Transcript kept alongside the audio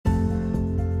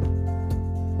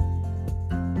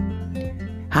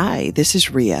Hi, this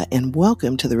is Ria, and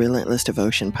welcome to the Relentless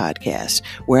Devotion Podcast,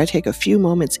 where I take a few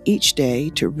moments each day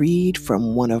to read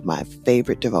from one of my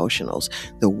favorite devotionals,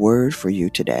 The Word for You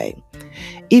Today.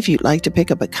 If you'd like to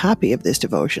pick up a copy of this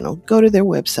devotional, go to their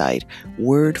website,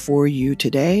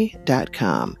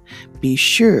 wordforyoutoday.com. Be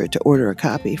sure to order a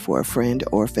copy for a friend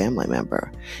or family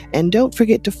member. And don't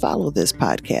forget to follow this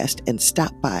podcast and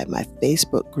stop by my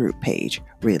Facebook group page,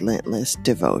 Relentless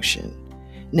Devotion.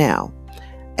 Now,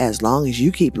 as long as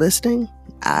you keep listening,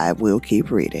 I will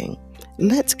keep reading.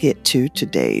 Let's get to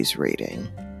today's reading.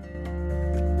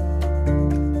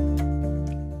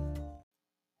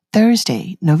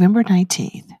 Thursday, November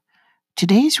 19th.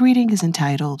 Today's reading is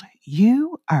entitled,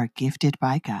 You Are Gifted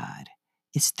by God.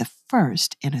 It's the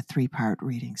first in a three-part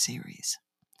reading series.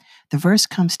 The verse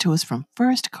comes to us from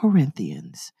 1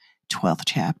 Corinthians, 12th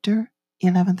chapter,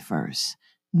 11th verse,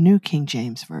 New King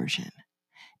James Version.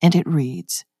 And it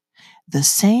reads, The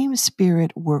same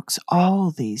Spirit works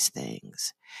all these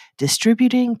things,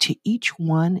 distributing to each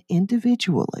one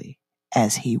individually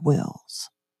as He wills.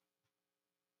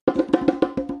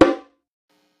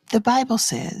 The Bible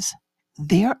says,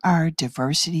 there are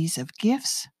diversities of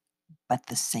gifts, but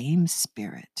the same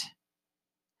Spirit.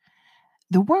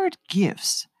 The word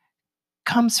gifts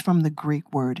comes from the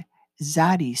Greek word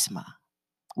charisma,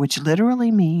 which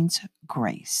literally means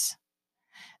grace.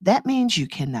 That means you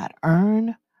cannot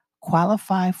earn,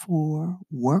 qualify for,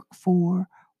 work for,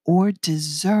 or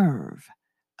deserve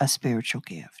a spiritual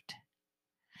gift.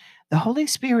 The Holy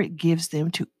Spirit gives them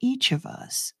to each of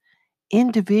us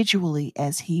individually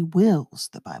as He wills,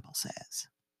 the Bible says.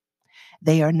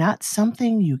 They are not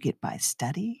something you get by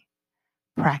study,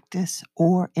 practice,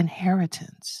 or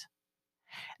inheritance.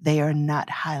 They are not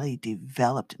highly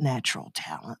developed natural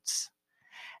talents.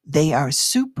 They are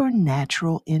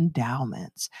supernatural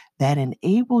endowments that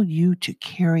enable you to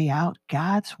carry out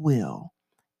God's will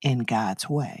in God's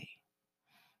way.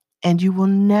 And you will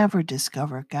never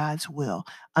discover God's will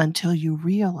until you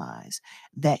realize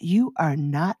that you are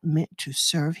not meant to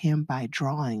serve Him by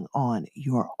drawing on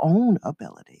your own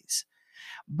abilities,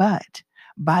 but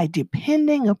by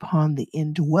depending upon the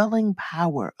indwelling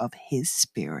power of His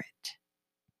Spirit.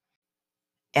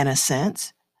 In a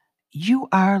sense, you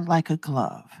are like a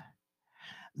glove.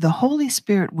 The Holy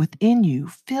Spirit within you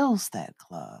fills that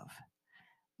glove,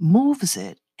 moves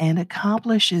it, and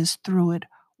accomplishes through it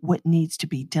what needs to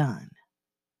be done.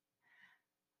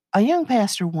 A young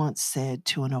pastor once said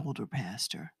to an older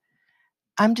pastor,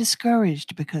 I'm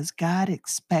discouraged because God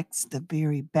expects the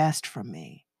very best from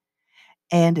me,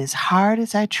 and as hard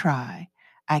as I try,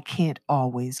 I can't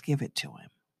always give it to Him.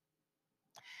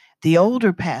 The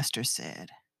older pastor said,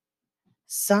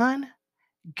 Son,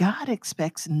 God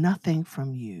expects nothing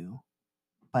from you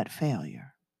but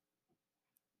failure.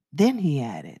 Then he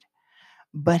added,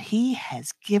 but He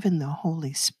has given the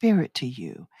Holy Spirit to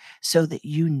you so that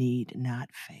you need not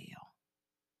fail.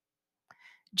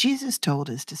 Jesus told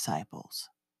His disciples,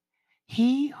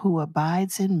 He who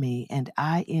abides in me and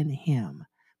I in Him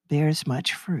bears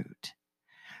much fruit.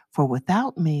 For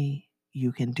without me,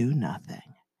 you can do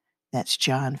nothing. That's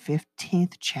John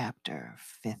 15th chapter,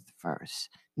 5th verse,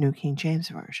 New King James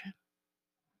Version.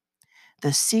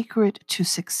 The secret to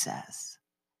success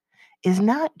is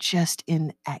not just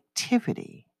in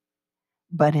activity,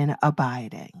 but in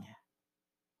abiding.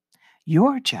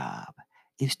 Your job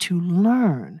is to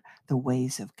learn the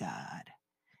ways of God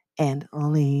and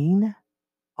lean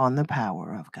on the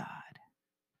power of God.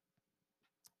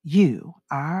 You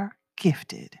are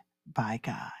gifted by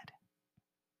God.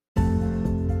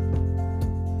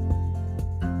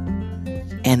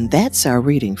 And that's our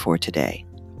reading for today.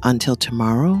 Until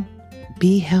tomorrow,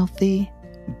 be healthy,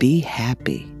 be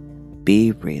happy,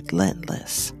 be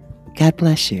relentless. God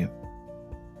bless you.